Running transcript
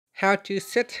how to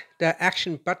set the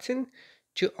action button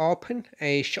to open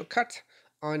a shortcut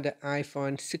on the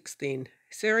iPhone 16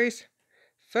 series.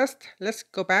 First, let's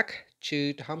go back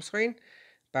to the home screen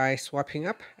by swiping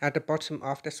up at the bottom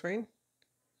of the screen.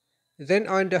 Then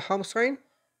on the home screen,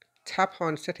 tap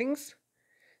on Settings.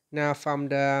 Now from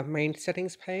the main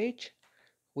settings page,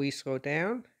 we scroll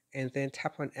down and then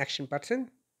tap on Action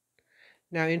button.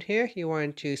 Now in here, you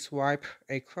want to swipe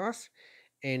across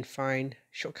and find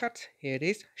Shortcut. Here it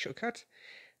is, Shortcut.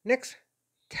 Next,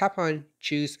 tap on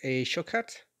Choose a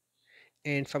Shortcut.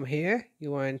 And from here,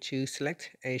 you want to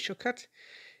select a shortcut.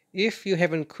 If you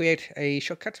haven't created a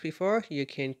shortcut before, you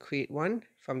can create one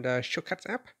from the Shortcuts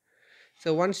app.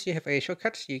 So once you have a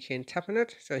shortcut, you can tap on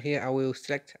it. So here I will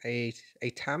select a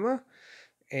timer,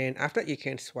 and after you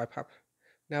can swipe up.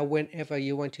 Now whenever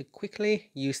you want to quickly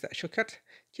use that shortcut,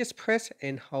 just press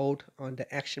and hold on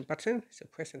the action button. So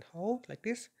press and hold like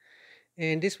this,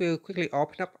 and this will quickly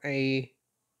open up a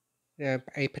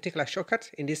particular shortcut.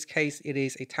 In this case, it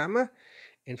is a timer,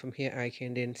 and from here I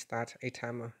can then start a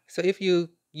timer. So if you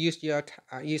use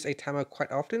a timer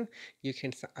quite often, you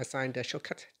can assign the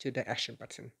shortcut to the action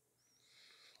button.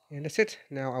 And that's it.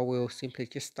 Now I will simply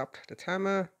just stop the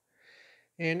timer,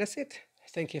 and that's it.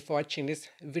 Thank you for watching this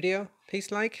video.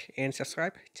 Please like and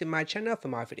subscribe to my channel for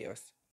more videos.